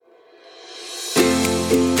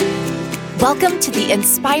Welcome to the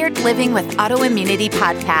Inspired Living with Autoimmunity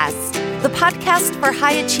podcast, the podcast for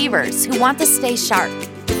high achievers who want to stay sharp,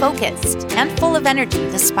 focused, and full of energy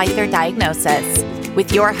despite their diagnosis.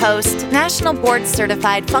 With your host, National Board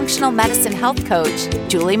Certified Functional Medicine Health Coach,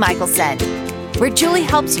 Julie Michelson, where Julie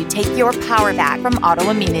helps you take your power back from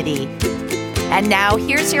autoimmunity. And now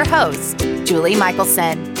here's your host, Julie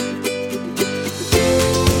Michelson.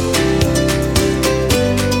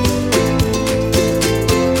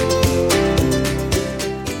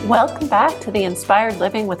 Welcome back to the Inspired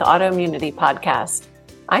Living with Autoimmunity podcast.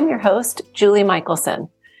 I'm your host, Julie Michelson,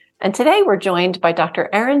 and today we're joined by Dr.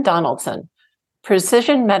 Erin Donaldson,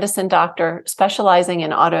 precision medicine doctor specializing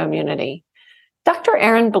in autoimmunity. Dr.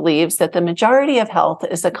 Erin believes that the majority of health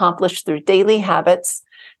is accomplished through daily habits,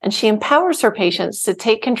 and she empowers her patients to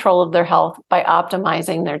take control of their health by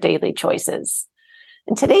optimizing their daily choices.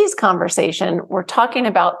 In today's conversation, we're talking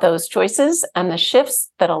about those choices and the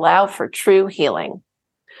shifts that allow for true healing.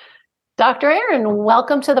 Dr. Erin,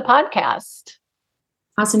 welcome to the podcast.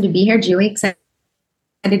 Awesome to be here, Julie. Excited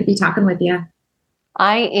to be talking with you.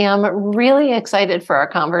 I am really excited for our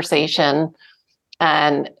conversation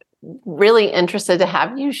and really interested to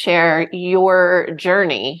have you share your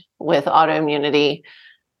journey with autoimmunity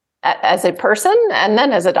as a person and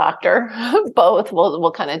then as a doctor. Both.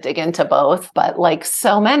 We'll kind of dig into both, but like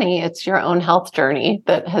so many, it's your own health journey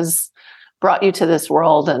that has brought you to this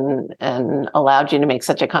world and allowed you to make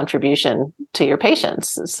such a contribution to your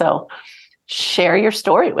patients. So share your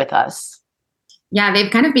story with us. Yeah, they've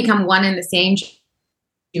kind of become one and the same,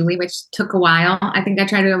 Julie, which took a while. I think I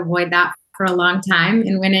tried to avoid that for a long time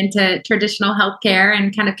and went into traditional healthcare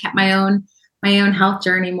and kind of kept my own health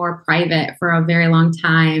journey more private for a very long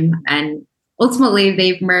time. And ultimately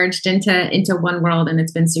they've merged into one world, and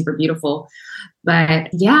it's been super beautiful. But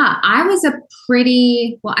yeah, I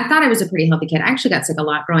thought I was a pretty healthy kid. I actually got sick a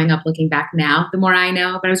lot growing up, looking back now, the more I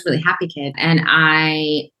know, but I was a really happy kid. And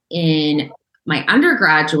in my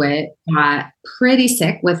undergraduate, got pretty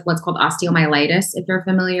sick with what's called osteomyelitis, if you're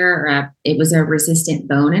familiar. It was a resistant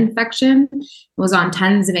bone infection. It was on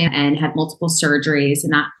tons of and had multiple surgeries,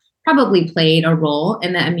 and that probably played a role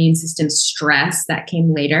in the immune system stress that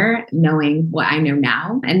came later, knowing what I know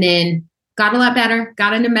now. And then got a lot better,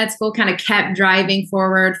 got into med school, kind of kept driving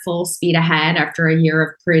forward full speed ahead after a year of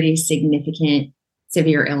pretty significant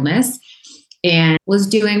severe illness, and was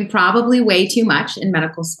doing probably way too much in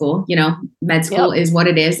medical school. You know, med school is what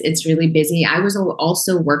it is. It's really busy. I was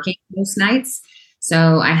also working most nights.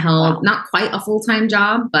 So I held not quite a full-time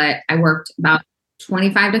job, but I worked about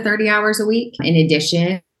 25 to 30 hours a week in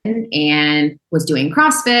addition, and was doing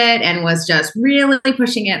CrossFit and was just really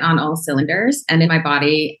pushing it on all cylinders. And then my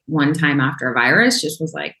body, one time after a virus, just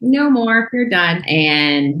was like, no more, you're done.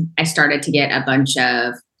 And I started to get a bunch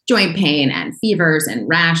of joint pain and fevers and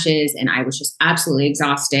rashes, and I was just absolutely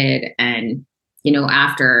exhausted. And, you know,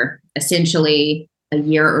 after essentially a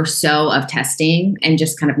year or so of testing and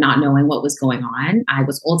just kind of not knowing what was going on, I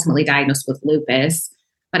was ultimately diagnosed with lupus.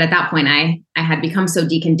 But at that point, I had become so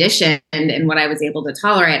deconditioned in what I was able to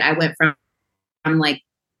tolerate. I went from like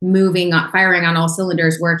firing on all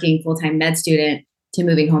cylinders, working full-time med student, to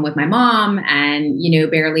moving home with my mom and, you know,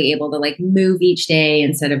 barely able to like move each day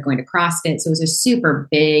instead of going to CrossFit. So it was a super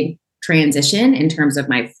big transition in terms of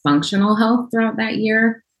my functional health throughout that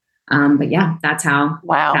year. But yeah, that's how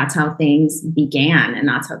things began, and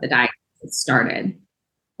that's how the diagnosis started.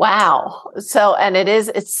 Wow. So, and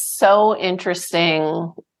it's so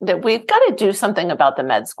interesting that we've got to do something about the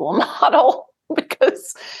med school model,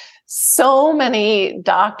 because so many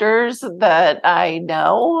doctors that I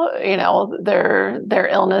know, you know, their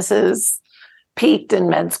illnesses peaked in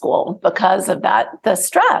med school because of that, the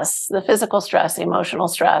stress, the physical stress, the emotional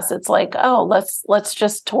stress. It's like, oh, let's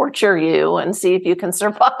just torture you and see if you can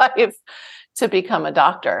survive to become a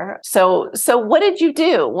doctor. So what did you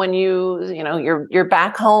do when you're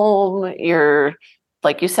back home,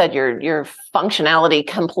 like you said, your functionality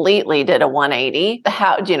completely did a 180.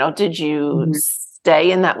 How, did you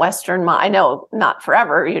stay in that Western I know not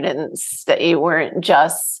forever. You didn't stay, you weren't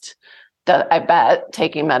just, I bet,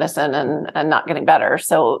 taking medicine and not getting better.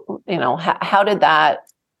 So, how did that,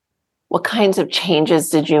 what kinds of changes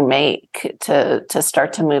did you make to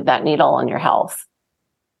start to move that needle on your health?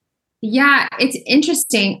 Yeah, it's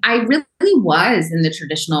interesting. I really was in the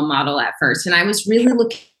traditional model at first, and I was really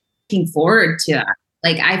looking forward to that.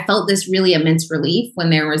 Like, I felt this really immense relief when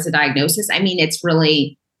there was a diagnosis. I mean, it's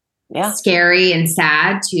really scary and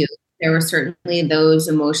sad too. There were certainly those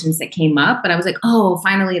emotions that came up, but I was like, oh,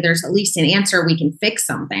 finally, there's at least an answer. We can fix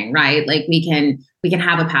something, right? Like we can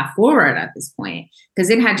have a path forward at this point, because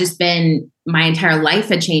it had just been, my entire life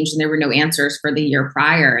had changed and there were no answers for the year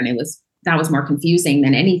prior. And it was that was more confusing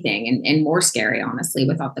than anything and more scary, honestly,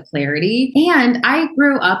 without the clarity. And I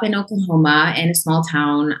grew up in Oklahoma in a small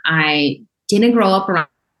town. I didn't grow up around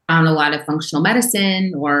a lot of functional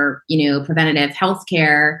medicine or, preventative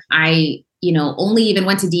healthcare. I, only even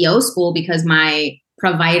went to DO school because my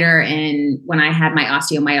provider and when I had my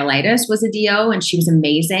osteomyelitis was a DO, and she was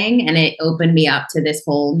amazing. And it opened me up to this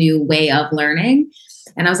whole new way of learning.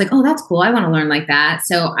 And I was like, oh, that's cool. I want to learn like that.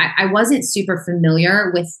 So I wasn't super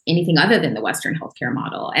familiar with anything other than the Western healthcare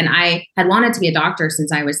model. And I had wanted to be a doctor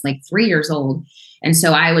since I was like 3 years old. And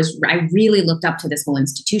so I really looked up to this whole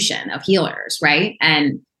institution of healers, right?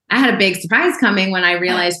 And I had a big surprise coming when I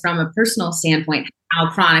realized from a personal standpoint how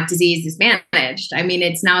chronic disease is managed. I mean,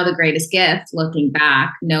 it's now the greatest gift looking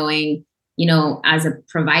back, knowing, as a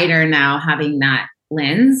provider now, having that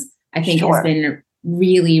lens, I think has been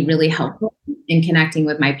really, really helpful in connecting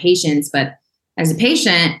with my patients. But as a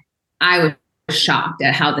patient, I was shocked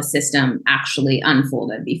at how the system actually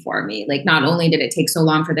unfolded before me. Like, not only did it take so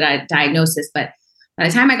long for the diagnosis, but by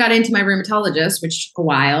the time I got into my rheumatologist, which took a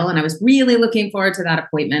while, and I was really looking forward to that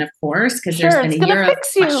appointment, of course, because there's been a year of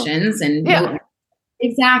questions and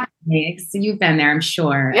exactly. So you've been there, I'm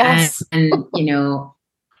sure. Yes. And so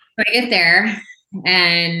I get there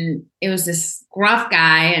and it was this gruff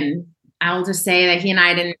guy, and I'll just say that he and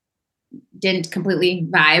I didn't completely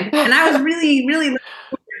vibe. And I was really, really looking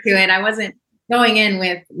forward to it. I wasn't going in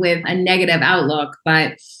with a negative outlook,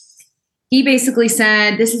 but he basically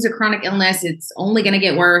said, this is a chronic illness. It's only going to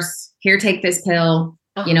get worse. Here, take this pill.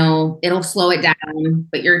 It'll slow it down,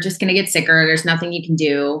 but you're just going to get sicker. There's nothing you can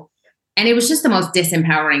do. And it was just the most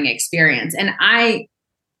disempowering experience. And I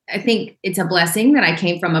think it's a blessing that I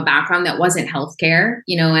came from a background that wasn't healthcare,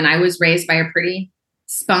 and I was raised by a pretty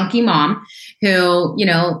spunky mom who,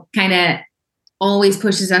 kind of always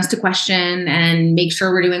pushes us to question and make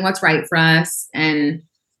sure we're doing what's right for us. And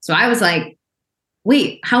so I was like,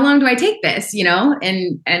 wait, how long do I take this? And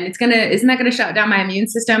isn't that going to shut down my immune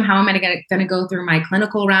system? How am I going to go through my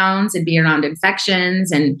clinical rounds and be around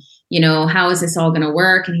infections? And, how is this all going to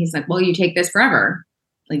work? And he's like, well, you take this forever.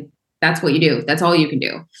 Like, that's what you do. That's all you can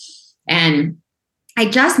do. And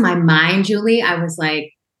my mind, Julie, I was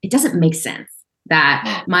like, it doesn't make sense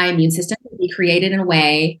that my immune system would be created in a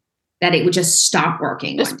way that it would just stop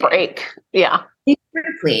working. Just break. Yeah.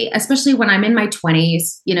 Exactly. Especially when I'm in my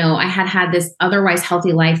 20s, I had this otherwise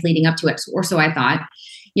healthy life leading up to it, or so I thought,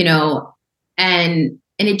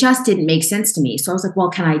 and it just didn't make sense to me. So I was like, well,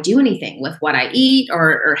 can I do anything with what I eat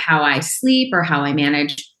or how I sleep or how I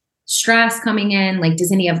manage stress coming in? Like,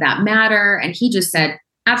 does any of that matter? And he just said,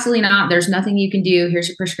 absolutely not. There's nothing you can do. Here's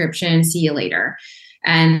your prescription. See you later.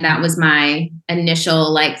 And that was my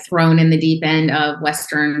initial thrown in the deep end of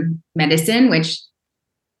Western medicine, which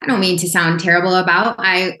I don't mean to sound terrible about.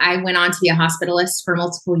 I went on to be a hospitalist for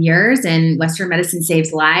multiple years, and Western medicine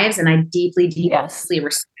saves lives. And I deeply, deeply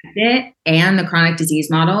respect it. And the chronic disease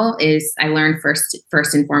model I learned first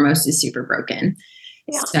and foremost is super broken.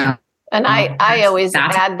 Yeah. So, and I always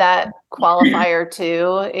add that qualifier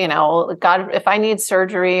too, God, if I need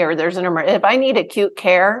surgery or there's if I need acute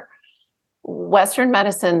care, Western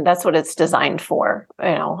medicine, that's what it's designed for.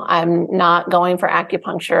 I'm not going for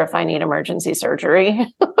acupuncture if I need emergency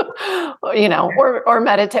surgery, or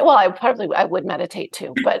meditate. Well, I would meditate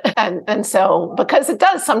too, but, and so, because it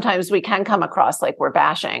does, sometimes we can come across like we're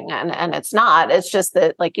bashing and it's not, it's just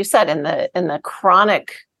that, like you said, in the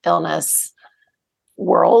chronic illness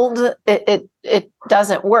world, it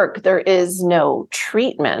doesn't work. There is no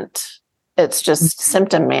treatment. It's just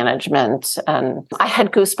symptom management. And I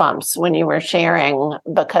had goosebumps when you were sharing,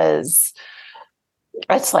 because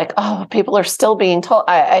it's like, oh, people are still being told.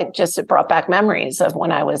 It brought back memories of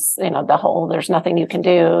when I was, the whole, there's nothing you can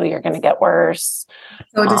do. You're going to get worse.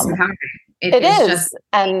 So disempowering. It is. Just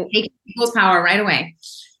and taking people's power right away.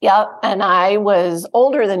 Yeah. And I was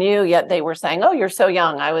older than you, yet they were saying, oh, you're so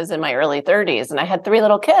young. I was in my early 30s and I had 3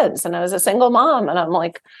 little kids and I was a single mom. And I'm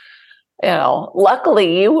like,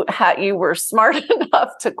 luckily you were smart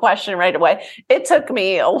enough to question right away. It took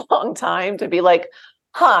me a long time to be like,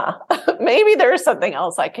 maybe there's something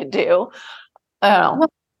else I could do.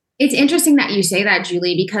 It's interesting that you say that,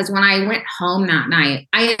 Julie, because when I went home that night,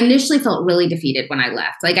 I initially felt really defeated when I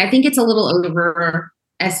left. Like, I think it's a little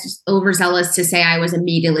overzealous to say I was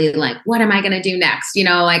immediately like, what am I going to do next?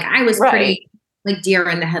 I was pretty deer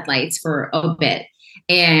in the headlights for a bit.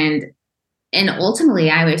 And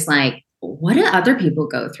ultimately I was like, what do other people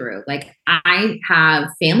go through? Like, I have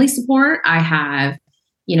family support. I have,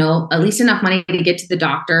 at least enough money to get to the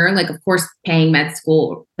doctor. Like, of course, paying med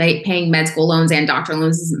school loans and doctor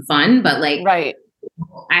loans isn't fun, but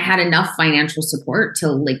I had enough financial support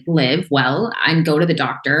to like live well and go to the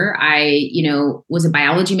doctor. I, was a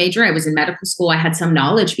biology major. I was in medical school. I had some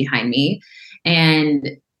knowledge behind me,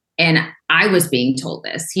 and I was being told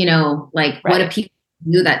this, like what do people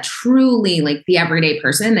do that truly like the everyday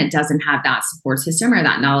person that doesn't have that support system or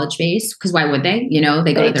that knowledge base? Because why would they? They go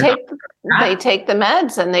to their doctor. They take the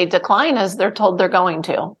meds and they decline as they're told they're going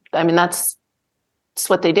to. I mean, that's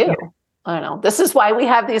what they do. Yeah. I don't know. This is why we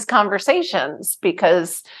have these conversations,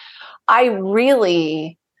 because I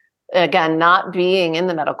really, again, not being in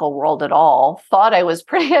the medical world at all, thought I was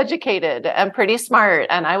pretty educated and pretty smart.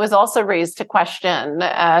 And I was also raised to question.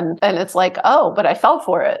 And it's like, oh, but I fell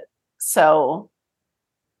for it. So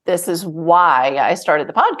this is why I started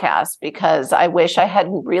the podcast, because I wish I had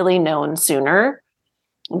really known sooner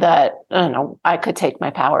that, I could take my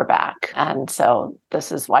power back. And so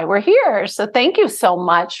this is why we're here. So thank you so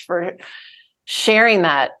much for sharing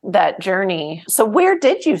that journey. So where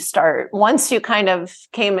did you start once you kind of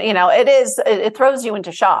came, it throws you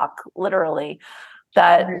into shock, literally,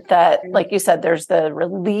 that like you said, there's the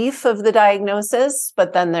relief of the diagnosis,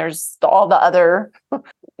 but then there's all the other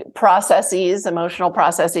emotional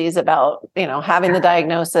processes about, having the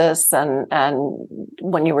diagnosis and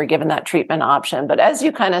when you were given that treatment option. But as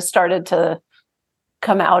you kind of started to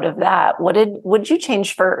come out of that, what did you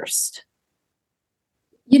change first?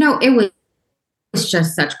 It was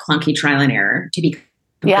just such clunky trial and error, to be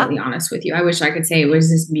completely honest with you. I wish I could say it was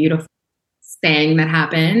this beautiful thing that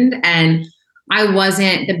happened. And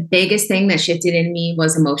the biggest thing that shifted in me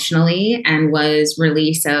was emotionally, and was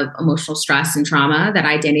release of emotional stress and trauma that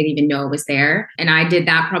I didn't even know was there. And I did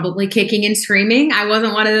that probably kicking and screaming. I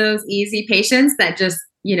wasn't one of those easy patients that just,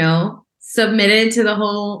 submitted to the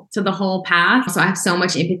whole path. So I have so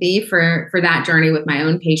much empathy for that journey with my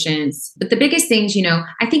own patients. But the biggest things,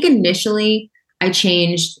 I think initially I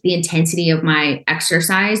changed the intensity of my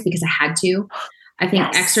exercise because I had to. I think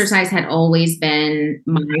exercise had always been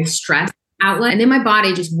my stress outlet, and then my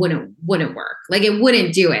body just wouldn't work. Like it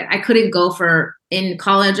wouldn't do it. I couldn't go in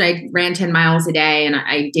college, I ran 10 miles a day, and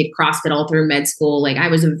I did CrossFit all through med school. Like I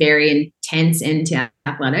was very intense into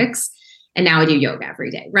athletics, and now I do yoga every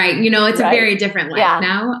day. Right. It's a very different life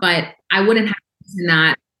now, but I wouldn't have done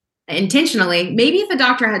that intentionally. Maybe if a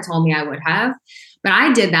doctor had told me, I would have, but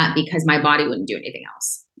I did that because my body wouldn't do anything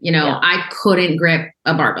else. I couldn't grip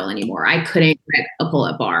a barbell anymore. I couldn't grip a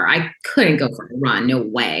pull-up bar. I couldn't go for a run. No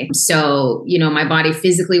way. So, my body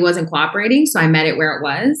physically wasn't cooperating. So I met it where it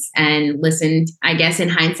was and listened, I guess in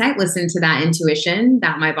hindsight, listened to that intuition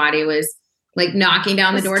that my body was like knocking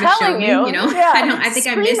down the door to show me, I think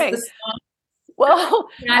I missed the song. Well,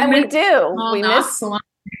 and we do.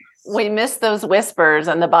 We miss those whispers,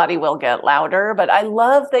 and the body will get louder. But I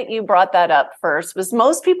love that you brought that up first, because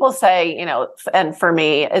most people say, and for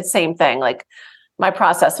me, it's the same thing. Like my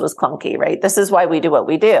process was clunky, right? This is why we do what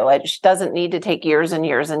we do. It doesn't need to take years and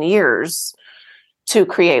years and years to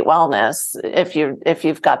create wellness if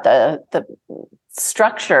you've got the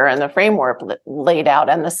structure and the framework laid out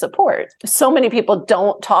and the support. So many people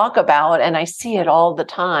don't talk about, and I see it all the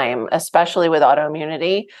time, especially with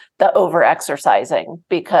autoimmunity, the over-exercising,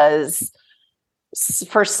 because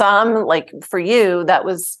for some, like for you, that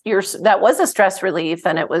was a stress relief,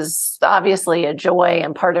 and it was obviously a joy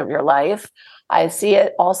and part of your life. I see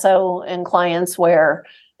it also in clients where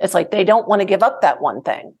it's like they don't want to give up that one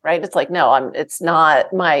thing, right? It's like, no, it's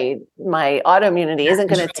not my autoimmunity isn't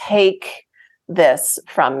going to take this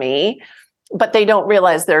from me, but they don't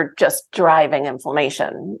realize they're just driving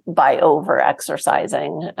inflammation by over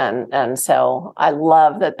exercising. And so I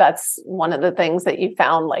love that that's one of the things that you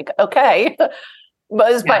found, like, okay,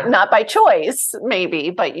 but not by choice, maybe,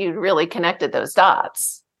 but you really connected those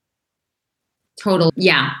dots. Total.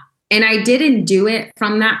 Yeah. And I didn't do it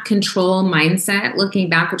from that control mindset looking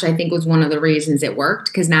back, which I think was one of the reasons it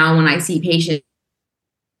worked. Because now when I see patients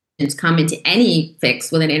come into any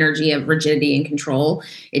fix with an energy of rigidity and control,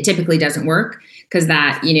 it typically doesn't work, because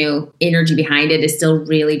that, energy behind it is still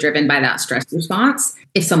really driven by that stress response.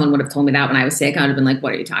 If someone would have told me that when I was sick, I would have been like,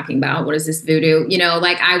 what are you talking about? What is this voodoo?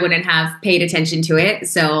 I wouldn't have paid attention to it.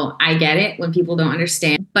 So I get it when people don't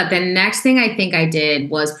understand. But the next thing I think I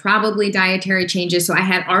did was probably dietary changes. So I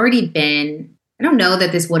had already been, I don't know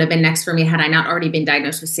that this would have been next for me had I not already been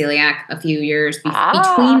diagnosed with celiac a few years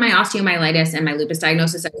between my osteomyelitis and my lupus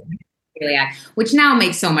diagnosis. I was celiac, which now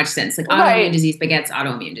makes so much sense. Like autoimmune disease begets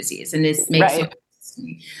autoimmune disease, and this makes so much sense to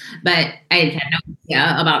me. But I had no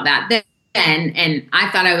idea about that then, and I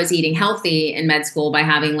thought I was eating healthy in med school by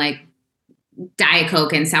having like Diet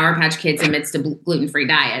Coke and Sour Patch Kids amidst a gluten-free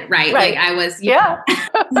diet, right? Like I was,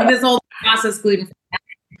 this whole processed gluten-free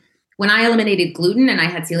diet, when I eliminated gluten and I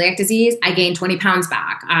had celiac disease, I gained 20 pounds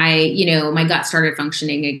back. My gut started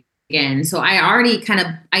functioning again. So I already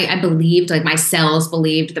I believed, like my cells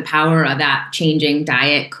believed the power of that changing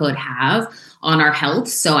diet could have on our health.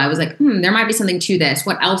 So I was like, there might be something to this.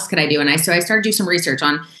 What else could I do? And so I started to do some research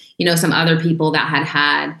on, some other people that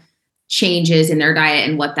had changes in their diet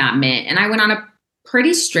and what that meant. And I went on a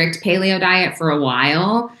pretty strict paleo diet for a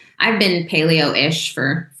while. I've been paleo-ish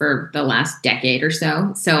for the last decade or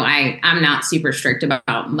so. So I'm not super strict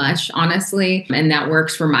about much, honestly. And that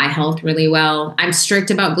works for my health really well. I'm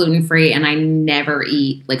strict about gluten-free, and I never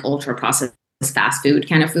eat like ultra processed fast food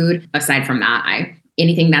kind of food. Aside from that,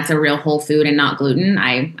 anything that's a real whole food and not gluten,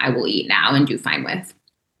 I will eat now and do fine with.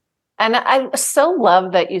 And I so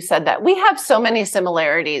love that you said that. We have so many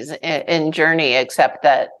similarities in journey, except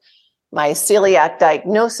that my celiac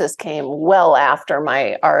diagnosis came well after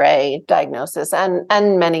my RA diagnosis and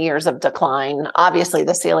many years of decline. Obviously,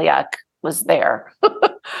 the celiac was there.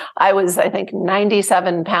 I was, I think,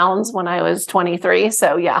 97 pounds when I was 23.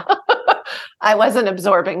 So yeah, I wasn't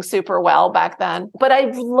absorbing super well back then. But I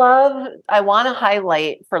want to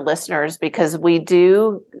highlight for listeners, because we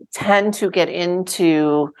do tend to get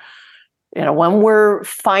into, when we're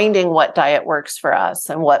finding what diet works for us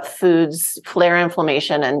and what foods flare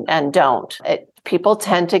inflammation and don't, people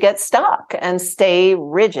tend to get stuck and stay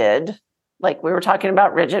rigid. Like we were talking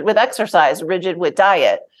about, rigid with exercise, rigid with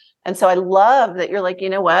diet. And so I love that you're like, you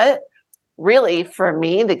know what? Really, for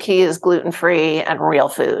me, the key is gluten-free and real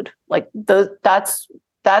food. Like that's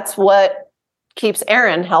what keeps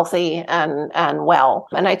Erin healthy and well.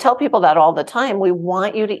 And I tell people that all the time. We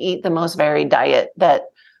want you to eat the most varied diet that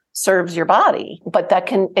serves your body, but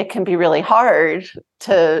it can be really hard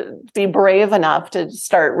to be brave enough to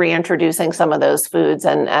start reintroducing some of those foods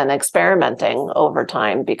and experimenting over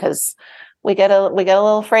time, because we get a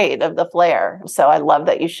little afraid of the flare. So I love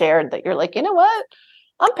that you shared that. You're like, you know what?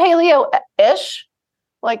 I'm paleo-ish.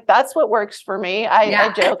 Like that's what works for me.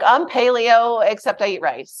 I joke, I'm paleo, except I eat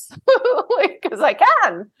rice because I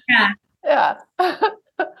can. Yeah.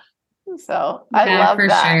 So I love for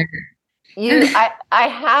that. Sure. I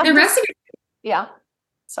have the rest of it. Yeah.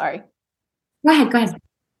 Sorry. Go ahead.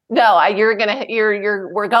 No,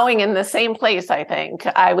 we're going in the same place. I think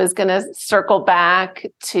I was going to circle back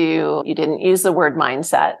to, you didn't use the word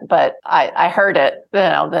mindset, but I heard it,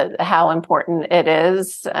 how important it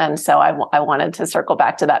is. And so I wanted to circle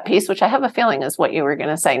back to that piece, which I have a feeling is what you were going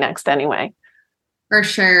to say next anyway. For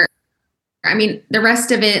sure. I mean, the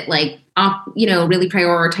rest of it, like, really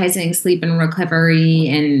prioritizing sleep and recovery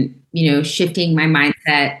and, shifting my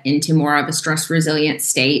mindset into more of a stress resilient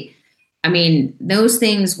state. I mean, those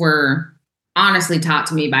things were honestly taught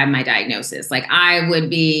to me by my diagnosis. Like I would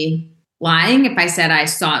be lying if I said I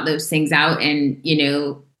sought those things out and,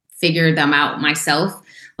 figured them out myself.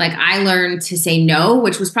 Like I learned to say no,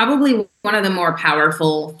 which was probably one of the more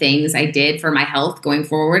powerful things I did for my health going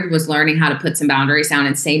forward, was learning how to put some boundaries down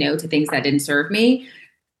and say no to things that didn't serve me,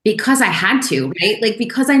 because I had to, right? Like,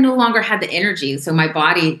 because I no longer had the energy. So my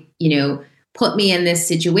body, put me in this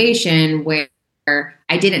situation where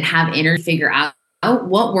I didn't have energy to figure out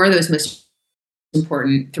what were those most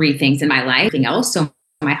important 3 things in my life, anything else, so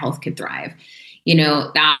my health could thrive.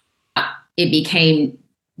 That it became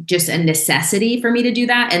just a necessity for me to do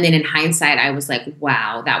that. And then in hindsight, I was like,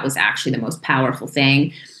 wow, that was actually the most powerful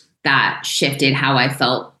thing that shifted how I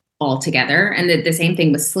felt altogether. And the same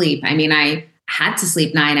thing with sleep. I mean, I had to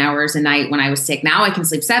sleep 9 hours a night when I was sick. Now I can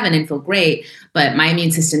sleep 7 and feel great, but my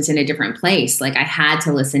immune system's in a different place. Like I had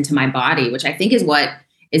to listen to my body, which I think is what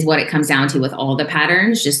it comes down to with all the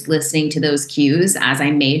patterns. Just listening to those cues as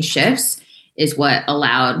I made shifts is what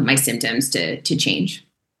allowed my symptoms to change.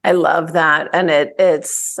 I love that. And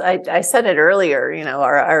I said it earlier,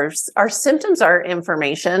 our symptoms are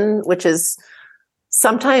information, which is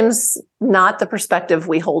sometimes not the perspective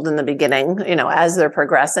we hold in the beginning, as they're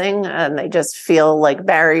progressing, and they just feel like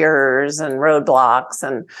barriers and roadblocks.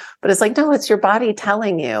 But it's like, no, it's your body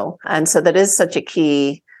telling you. And so that is such a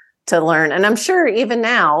key to learn. And I'm sure even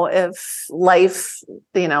now, if life,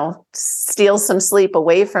 steals some sleep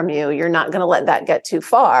away from you, you're not going to let that get too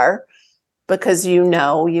far, because you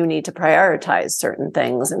need to prioritize certain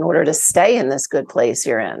things in order to stay in this good place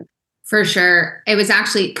you're in. For sure.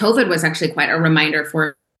 COVID was actually quite a reminder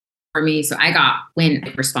for me. So I got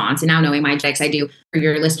wind response, and now knowing my genetics, I do, for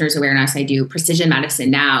your listeners' awareness, I do precision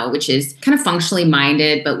medicine now, which is kind of functionally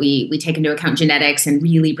minded, but we take into account genetics and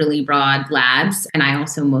really, really broad labs. And I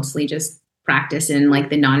also mostly just practice in like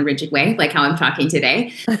the non-rigid way, like how I'm talking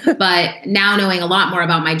today. But now knowing a lot more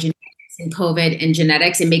about my genetics and COVID and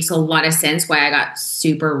genetics, it makes a lot of sense why I got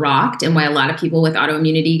super rocked and why a lot of people with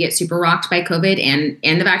autoimmunity get super rocked by COVID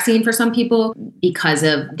and the vaccine for some people because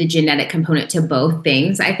of the genetic component to both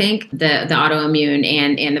things. I think the autoimmune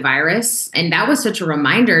and the virus. And that was such a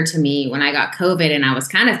reminder to me when I got COVID and I was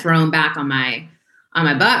kind of thrown back on my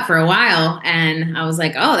butt for a while. And I was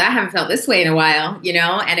like, oh, I haven't felt this way in a while,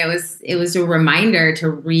 and it was a reminder to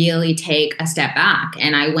really take a step back.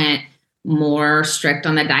 And I went more strict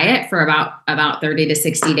on the diet for about 30 to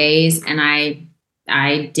 60 days. And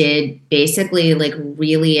I did basically like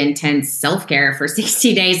really intense self-care for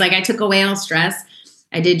 60 days. Like I took away all stress.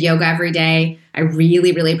 I did yoga every day. I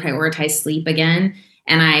really, really prioritized sleep again.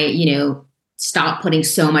 And I, stopped putting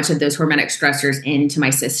so much of those hormetic stressors into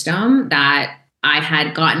my system that I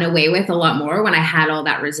had gotten away with a lot more when I had all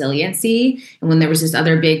that resiliency. And when there was this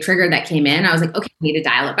other big trigger that came in, I was like, okay, I need to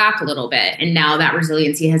dial it back a little bit. And now that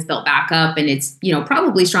resiliency has built back up and it's,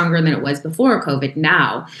 probably stronger than it was before COVID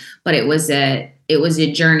now, but it was a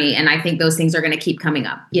journey. And I think those things are going to keep coming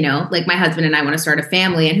up, like my husband and I want to start a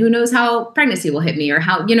family and who knows how pregnancy will hit me or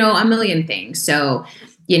how, a million things. So,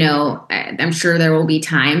 I'm sure there will be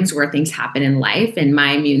times where things happen in life and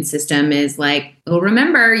my immune system is like, oh,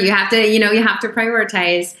 remember, you have to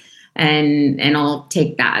prioritize and I'll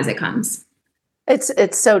take that as it comes.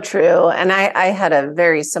 It's so true. And I had a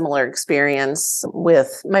very similar experience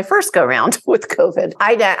with my first go round with COVID.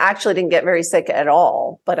 I actually didn't get very sick at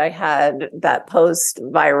all, but I had that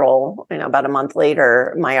post-viral, about a month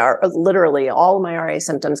later, literally all of my RA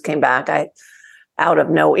symptoms came back. I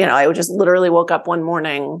just literally woke up one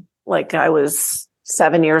morning like I was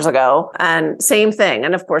 7 years ago and same thing.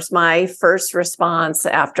 And of course, my first response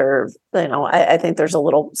after, I think there's a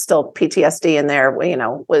little still PTSD in there,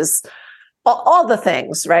 was all the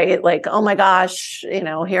things, right? Like, oh my gosh,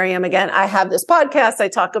 here I am again. I have this podcast. I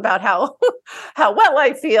talk about how well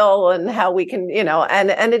I feel and how we can,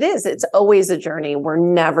 and it's always a journey. We're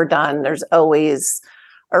never done. There's always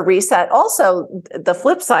a reset. Also, the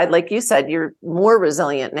flip side, like you said, you're more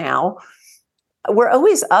resilient now. We're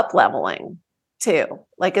always up leveling too.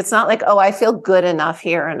 Like, it's not like, oh, I feel good enough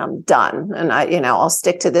here and I'm done. And I'll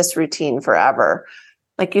stick to this routine forever.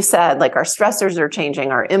 Like you said, like our stressors are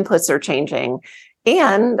changing, our inputs are changing.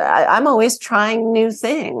 And I'm always trying new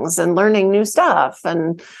things and learning new stuff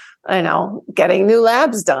and, getting new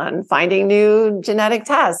labs done, finding new genetic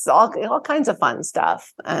tests, all kinds of fun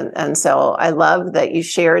stuff. And so I love that you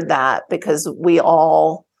shared that because we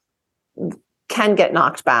all can get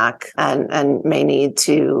knocked back and may need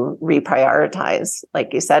to reprioritize,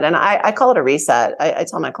 like you said. And I call it a reset. I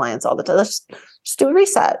tell my clients all the time, let's just do a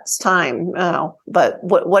reset. It's time. But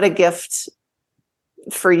what a gift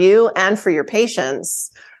for you and for your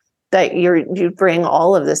patients that you bring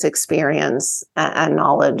all of this experience and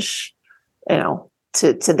knowledge,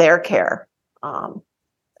 to their care.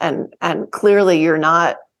 And clearly you're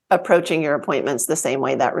not approaching your appointments the same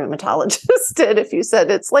way that rheumatologist did. If you said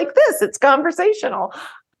it's like this, it's conversational.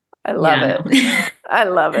 I love it. I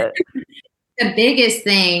love it. The biggest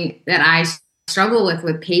thing that I struggle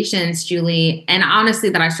with patients, Julie, and honestly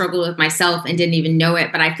that I struggled with myself and didn't even know it,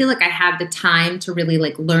 but I feel like I had the time to really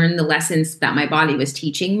learn the lessons that my body was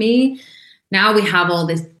teaching me. Now we have all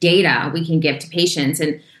this data we can give to patients.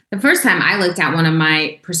 And the first time I looked at one of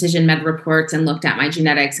my precision med reports and looked at my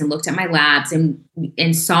genetics and looked at my labs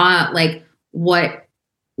and saw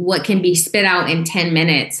what can be spit out in 10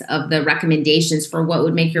 minutes of the recommendations for what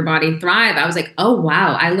would make your body thrive, I was like, oh,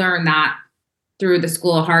 wow, I learned that through the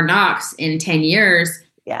School of Hard Knocks in 10 years.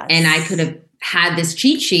 Yes. And I could have had this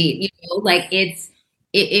cheat sheet,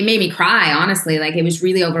 it made me cry, honestly. Like, it was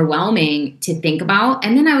really overwhelming to think about.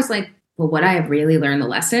 And then I was like, well, would I have really learned the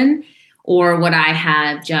lesson? Or would I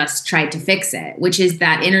have just tried to fix it? Which is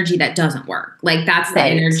that energy that doesn't work. Like, that's the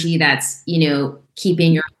energy that's,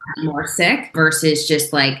 keeping your body more sick versus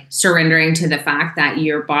just surrendering to the fact that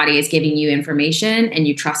your body is giving you information and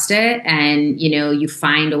you trust it and, you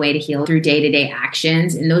find a way to heal through day-to-day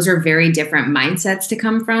actions. And those are very different mindsets to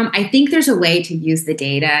come from. I think there's a way to use the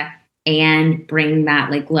data and bring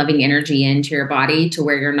that loving energy into your body to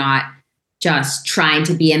where you're not just trying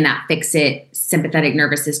to be in that fix it sympathetic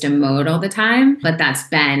nervous system mode all the time. But that's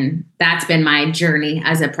been my journey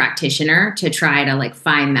as a practitioner to try to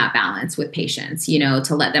find that balance with patients,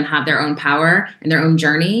 to let them have their own power and their own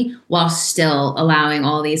journey while still allowing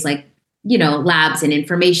all these labs and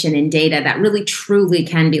information and data that really truly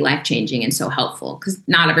can be life-changing and so helpful, because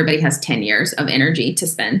not everybody has 10 years of energy to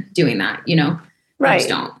spend doing that, Right. Most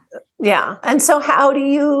don't. Yeah. And so how do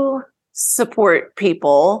you support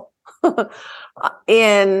people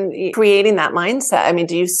in creating that mindset? I mean,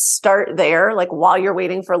 do you start there, like while you're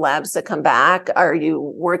waiting for labs to come back? Are you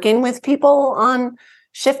working with people on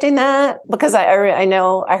shifting that? Because I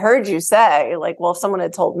know I heard you say, like, well, if someone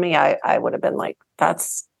had told me, I would have been like,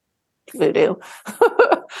 that's voodoo.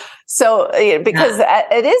 So because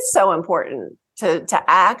it is so important to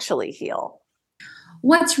actually heal.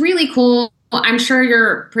 What's really cool, I'm sure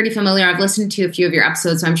you're pretty familiar. I've listened to a few of your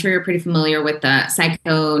episodes, so I'm sure you're pretty familiar with the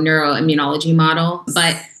psychoneuroimmunology model.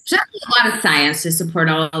 But there's a lot of science to support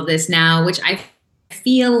all of this now, which I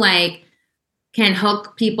feel like can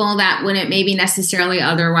hook people that wouldn't maybe necessarily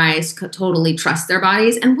otherwise totally trust their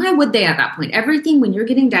bodies. And why would they at that point? Everything, when you're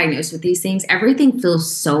getting diagnosed with these things, everything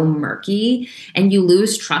feels so murky and you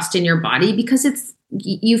lose trust in your body because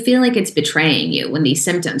you feel like it's betraying you when these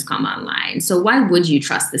symptoms come online. So why would you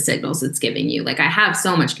trust the signals it's giving you? Like, I have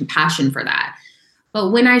so much compassion for that.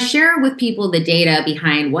 But when I share with people the data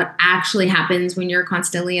behind what actually happens when you're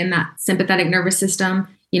constantly in that sympathetic nervous system,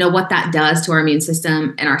 what that does to our immune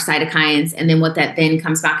system and our cytokines, and then what that then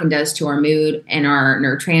comes back and does to our mood and our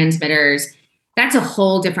neurotransmitters, that's a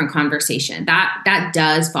whole different conversation. That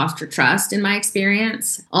does foster trust in my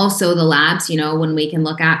experience. Also, the labs, when we can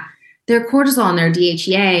look at their cortisol and their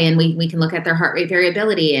DHEA, and we can look at their heart rate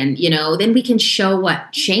variability, and, then we can show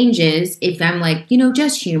what changes if I'm like,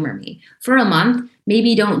 just humor me. For a month,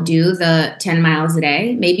 maybe don't do the 10 miles a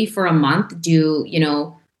day. Maybe for a month, do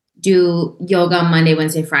yoga Monday,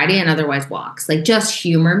 Wednesday, Friday, and otherwise walks. Like, just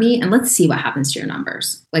humor me and let's see what happens to your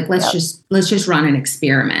numbers. Like, let's just run an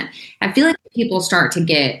experiment. I feel like if people start to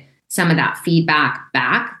get some of that feedback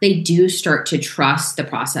back, they do start to trust the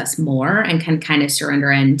process more and can kind of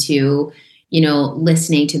surrender into,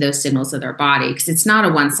 listening to those signals of their body. Because it's not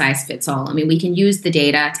a one size fits all. I mean, we can use the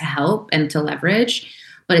data to help and to leverage,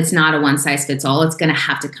 but it's not a one size fits all. It's going to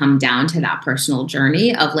have to come down to that personal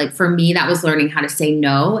journey of, like, for me, that was learning how to say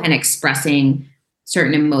no and expressing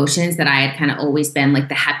certain emotions that I had kind of always been like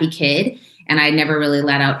the happy kid. And I never really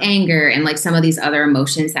let out anger and like some of these other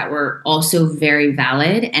emotions that were also very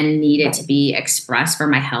valid and needed to be expressed for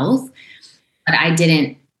my health. But I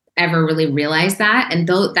didn't ever really realize that. And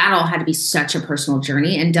though that all had to be such a personal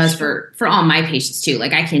journey, and does for all my patients too.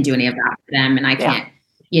 Like, I can't do any of that for them. And I can't,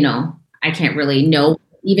 I can't really know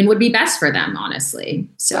even would be best for them, honestly.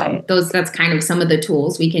 So that's kind of some of the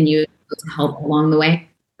tools we can use to help along the way.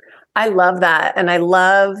 I love that. And I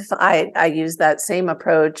use that same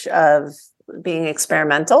approach of being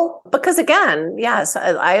experimental, because again, yes,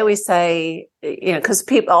 I always say, because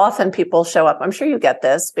people show up, I'm sure you get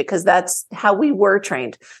this, because that's how we were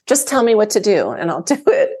trained. Just tell me what to do and I'll do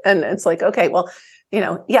it. And it's like, okay, well,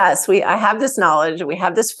 yes, I have this knowledge, we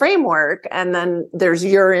have this framework, and then there's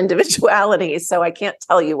your individuality. So I can't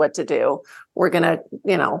tell you what to do. We're going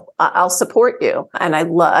to, I'll support you. And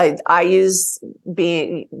I use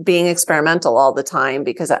being experimental all the time,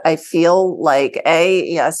 because I feel like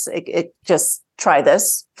it just try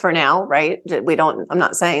this for now, right? I'm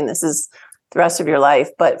not saying this is the rest of your life,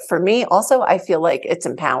 but for me also, I feel like it's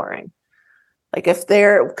empowering. Like,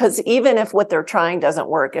 because even if what they're trying doesn't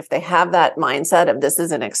work, if they have that mindset of this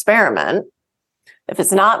is an experiment, if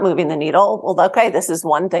it's not moving the needle, well, okay, this is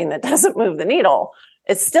one thing that doesn't move the needle.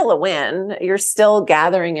 It's still a win. You're still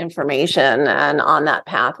gathering information and on that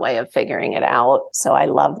pathway of figuring it out. So I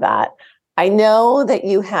love that. I know that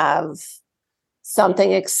you have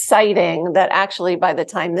something exciting that actually by the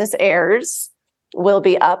time this airs will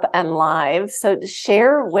be up and live. So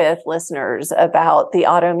share with listeners about the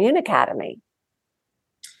Autoimmune Academy.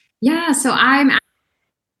 Yeah, so I'm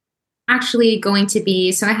actually going to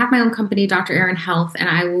be, I have my own company, Dr. Erin Health, and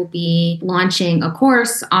I will be launching a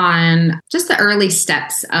course on just the early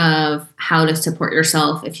steps of how to support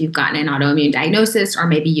yourself if you've gotten an autoimmune diagnosis, or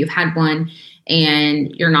maybe you've had one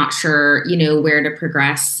and you're not sure, where to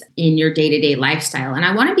progress in your day-to-day lifestyle. And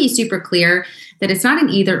I want to be super clear that it's not an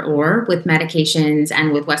either or with medications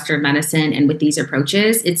and with Western medicine and with these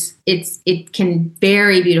approaches. It can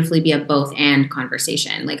very beautifully be a both and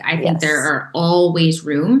conversation. Like, I think there are always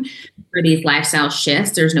room for these lifestyle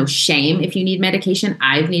shifts. There's no shame if you need medication.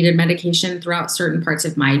 I've needed medication throughout certain parts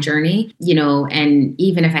of my journey, and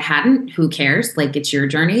even if I hadn't, who cares? Like, it's your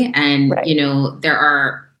journey. And,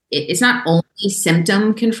 it's not only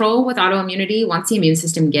symptom control with autoimmunity. Once the immune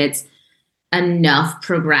system gets enough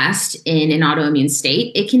progressed in an autoimmune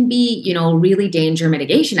state, it can be, really danger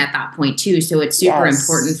mitigation at that point too. So it's super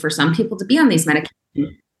important for some people to be on these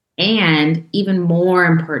medications, and even more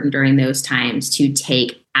important during those times to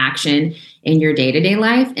take action in your day-to-day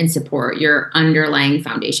life and support your underlying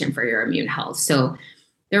foundation for your immune health. So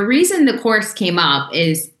the reason the course came up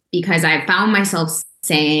is because I found myself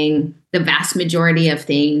saying the vast majority of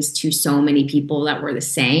things to so many people that were the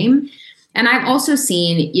same. And I've also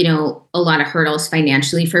seen, a lot of hurdles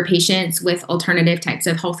financially for patients with alternative types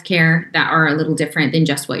of healthcare that are a little different than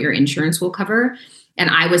just what your insurance will cover. And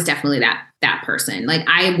I was definitely that person. Like,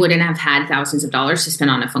 I wouldn't have had thousands of dollars to spend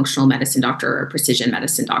on a functional medicine doctor or a precision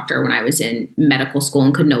medicine doctor when I was in medical school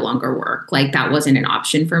and could no longer work. Like, that wasn't an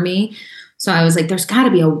option for me. So I was like, there's got to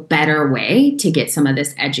be a better way to get some of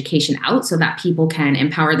this education out so that people can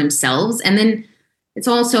empower themselves. And then it's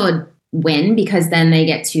also a win because then they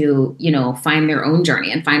get to, find their own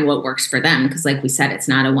journey and find what works for them. Because like we said, it's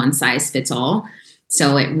not a one size fits all.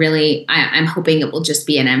 So it really, I'm hoping it will just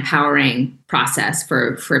be an empowering process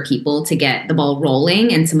for people to get the ball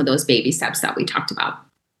rolling and some of those baby steps that we talked about.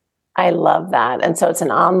 I love that. And so it's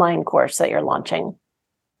an online course that you're launching.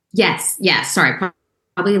 Yes. Sorry.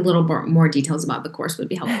 Probably a little more details about the course would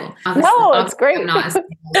be helpful. No, it's great.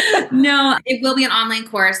 No, it will be an online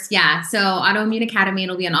course. Yeah. So Autoimmune Academy,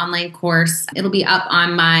 it'll be an online course. It'll be up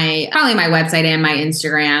on probably my website and my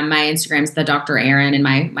Instagram. My Instagram's the Dr. Erin and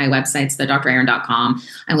my website's thedrerin.com.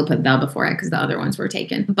 I will put the before it because the other ones were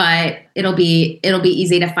taken, but it'll be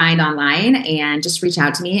easy to find online, and just reach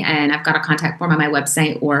out to me. And I've got a contact form on my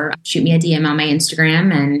website, or shoot me a DM on my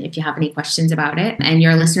Instagram. And if you have any questions about it, and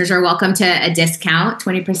your listeners are welcome to a discount,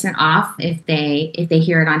 20% off if they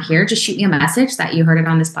hear it on here. Just shoot me a message that you heard it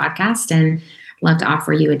on this podcast, and I'd love to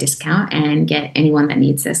offer you a discount and get anyone that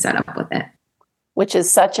needs this set up with it. Which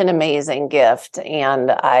is such an amazing gift.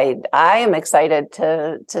 And I am excited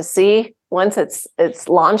to see once it's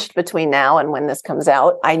launched between now and when this comes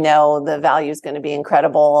out. I know the value is going to be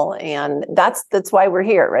incredible. And that's why we're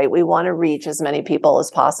here, right? We want to reach as many people as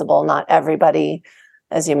possible. Not everybody,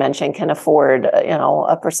 as you mentioned, can afford,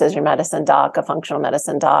 a precision medicine doc, a functional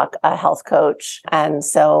medicine doc, a health coach. And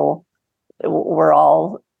so we're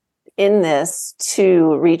all in this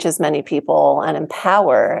to reach as many people and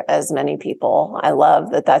empower as many people. I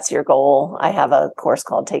love that that's your goal. I have a course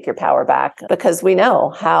called Take Your Power Back, because we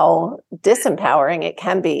know how disempowering it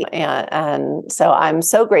can be. And so I'm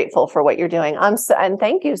so grateful for what you're doing. And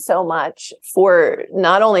thank you so much for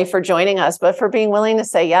not only for joining us, but for being willing to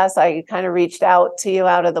say yes. I kind of reached out to you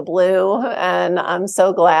out of the blue, and I'm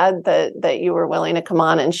so glad that you were willing to come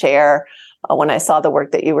on and share. When I saw the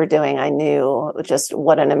work that you were doing, I knew just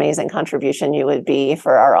what an amazing contribution you would be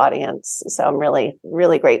for our audience. So I'm really,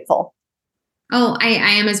 really grateful. Oh, I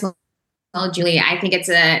am as well, Julie. I think it's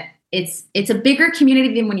a bigger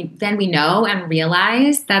community than we know and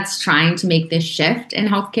realize, that's trying to make this shift in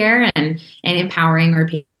healthcare and empowering our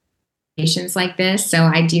patients like this. So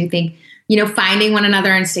I do think, finding one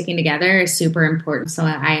another and sticking together is super important. So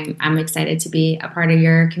I'm excited to be a part of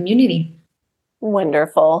your community.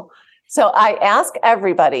 Wonderful. So I ask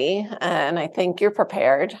everybody, and I think you're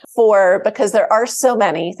prepared because there are so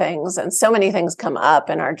many things, and so many things come up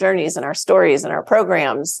in our journeys and our stories and our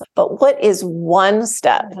programs. But what is one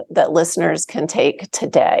step that listeners can take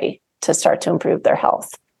today to start to improve their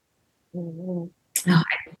health? Oh, I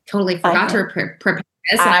totally forgot to prepare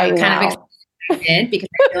this. And I'm kind of excited because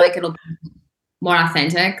I feel like it'll be more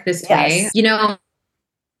authentic this way.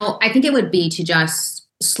 I think it would be to just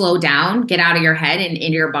slow down, get out of your head and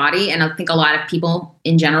into your body. And I think a lot of people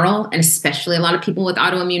in general, and especially a lot of people with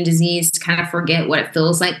autoimmune disease, kind of forget what it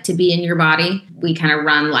feels like to be in your body. We kind of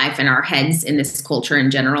run life in our heads in this culture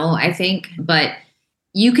in general, I think. But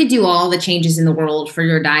you could do all the changes in the world for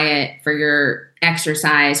your diet, for your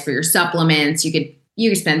exercise, for your supplements. You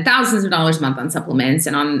could spend thousands of dollars a month on supplements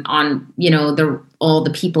and on all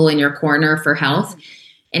the people in your corner for health.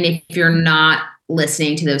 And if you're not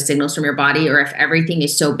listening to those signals from your body, or if everything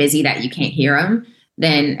is so busy that you can't hear them,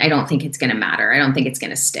 then I don't think it's going to matter. I don't think it's going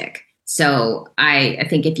to stick. So I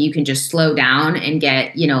think if you can just slow down and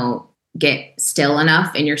get still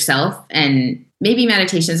enough in yourself, and maybe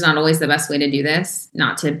meditation is not always the best way to do this,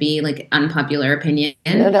 not to be like unpopular opinion,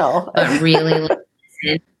 but really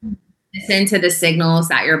listen to the signals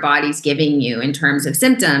that your body's giving you in terms of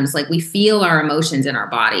symptoms. Like, we feel our emotions in our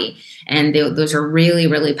body, and those are really,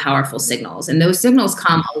 really powerful signals. And those signals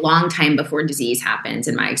come a long time before disease happens,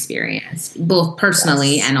 in my experience, both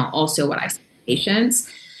personally and also what I see with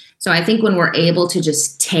patients. So I think when we're able to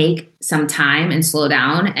just take some time and slow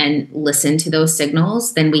down and listen to those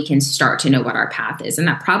signals, then we can start to know what our path is. And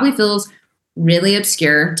that probably feels really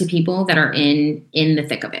obscure to people that are in the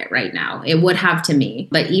thick of it right now. It would have to me.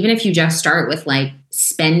 But even if you just start with like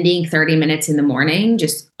spending 30 minutes in the morning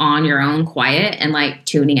just on your own, quiet, and like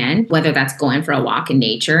tuning in, whether that's going for a walk in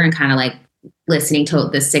nature and kind of like listening to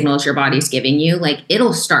the signals your body's giving you, like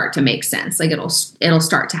it'll start to make sense. Like it'll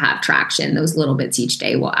start to have traction. Those little bits each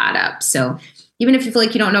day will add up. So even if you feel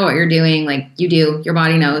like you don't know what you're doing, like you do, your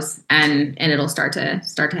body knows, and it'll start to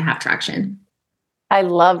have traction. I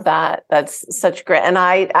love that. That's such great. And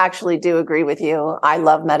I actually do agree with you. I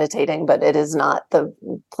love meditating, but it is not the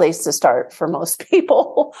place to start for most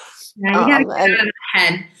people. Yeah, you gotta get out of the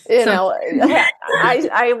head. You know,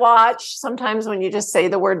 I watch sometimes when you just say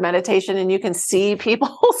the word meditation and you can see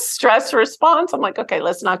people's stress response. I'm like, okay,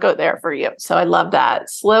 let's not go there for you. So I love that.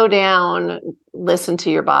 Slow down, listen to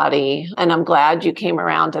your body. And I'm glad you came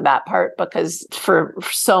around to that part, because for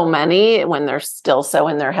so many, when they're still so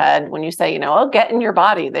in their head, when you say, oh, get in your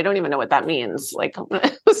body, they don't even know what that means. Like,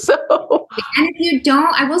 so. And if you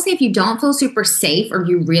don't, I will say, if you don't feel super safe, or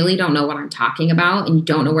you really don't know what I'm talking about and you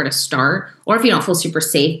don't know where to start, or if you don't feel super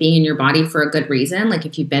safe being in your body for a good reason, like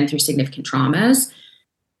if you've been through significant traumas,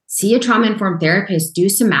 see a trauma-informed therapist, do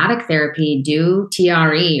somatic therapy, do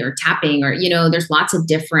TRE or tapping, or, there's lots of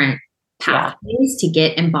different pathways to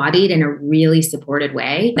get embodied in a really supported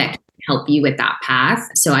way that can help you with that path.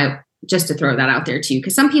 So just to throw that out there too,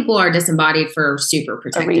 because some people are disembodied for super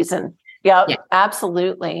protective reason. Yeah,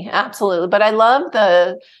 absolutely. Absolutely. But I love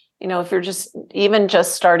if you're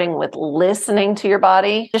just starting with listening to your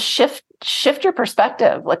body, just shift your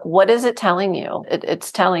perspective. Like, what is it telling you?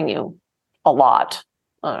 It's telling you a lot.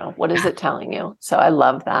 I don't know. What is it telling you? So I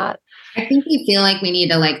love that. I think we feel like we need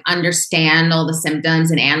to understand all the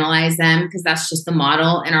symptoms and analyze them, because that's just the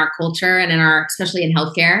model in our culture and especially in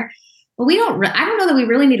healthcare. But I don't know that we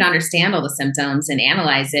really need to understand all the symptoms and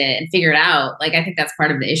analyze it and figure it out. Like, I think that's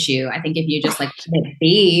part of the issue. I think if you just hit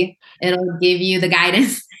B, it'll give you the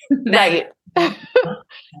guidance. Right.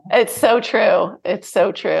 It's so true. It's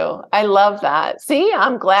so true. I love that. See,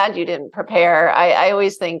 I'm glad you didn't prepare. I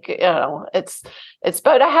always think,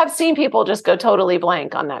 but I have seen people just go totally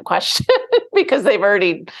blank on that question because they've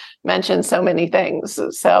already mentioned so many things.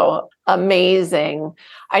 So amazing.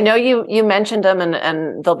 I know you mentioned them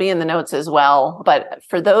and they'll be in the notes as well. But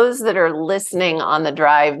for those that are listening on the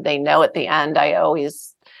drive, they know at the end, I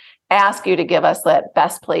always ask you to give us that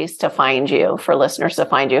best place to find you, for listeners to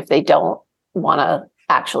find you if they don't want to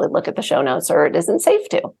actually look at the show notes or it isn't safe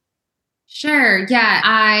to. Sure. Yeah.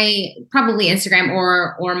 I probably Instagram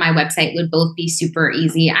or my website would both be super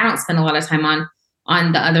easy. I don't spend a lot of time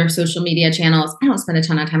on the other social media channels. I don't spend a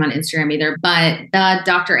ton of time on Instagram either, but the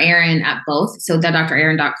Dr. Erin at both. So the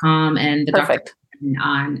drerin.com and the Perfect. Dr.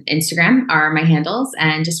 on Instagram are my handles,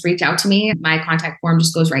 and just reach out to me. My contact form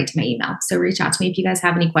just goes right to my email. So reach out to me if you guys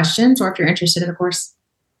have any questions or if you're interested in the course.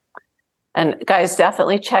 And guys,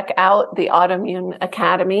 definitely check out the Autoimmune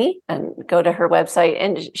Academy and go to her website.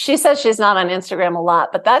 And she says she's not on Instagram a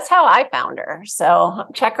lot, but that's how I found her. So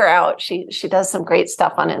check her out. She does some great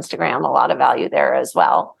stuff on Instagram, a lot of value there as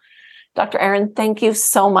well. Dr. Erin, thank you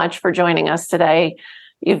so much for joining us today.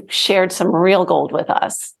 You've shared some real gold with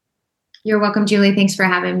us. You're welcome, Julie. Thanks for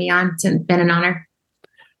having me on. It's been an honor.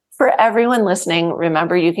 For everyone listening,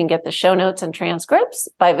 remember you can get the show notes and transcripts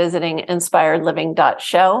by visiting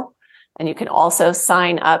inspiredliving.show. And you can also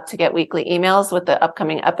sign up to get weekly emails with the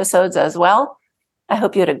upcoming episodes as well. I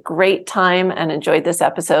hope you had a great time and enjoyed this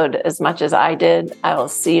episode as much as I did. I will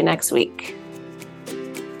see you next week.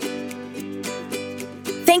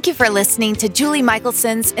 Thank you for listening to Julie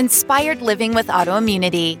Michelson's Inspired Living with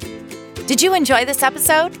Autoimmunity. Did you enjoy this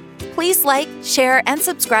episode? Please like, share, and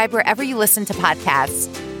subscribe wherever you listen to podcasts.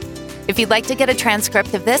 If you'd like to get a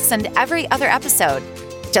transcript of this and every other episode,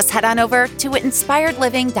 just head on over to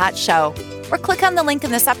inspiredliving.show or click on the link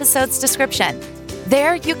in this episode's description.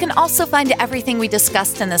 There, you can also find everything we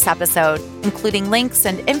discussed in this episode, including links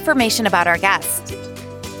and information about our guest.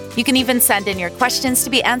 You can even send in your questions to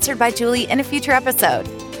be answered by Julie in a future episode.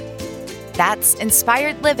 That's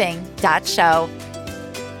inspiredliving.show.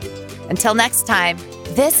 Until next time,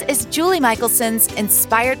 this is Julie Michelson's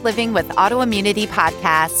Inspired Living with Autoimmunity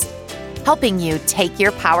podcast, helping you take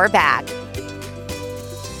your power back.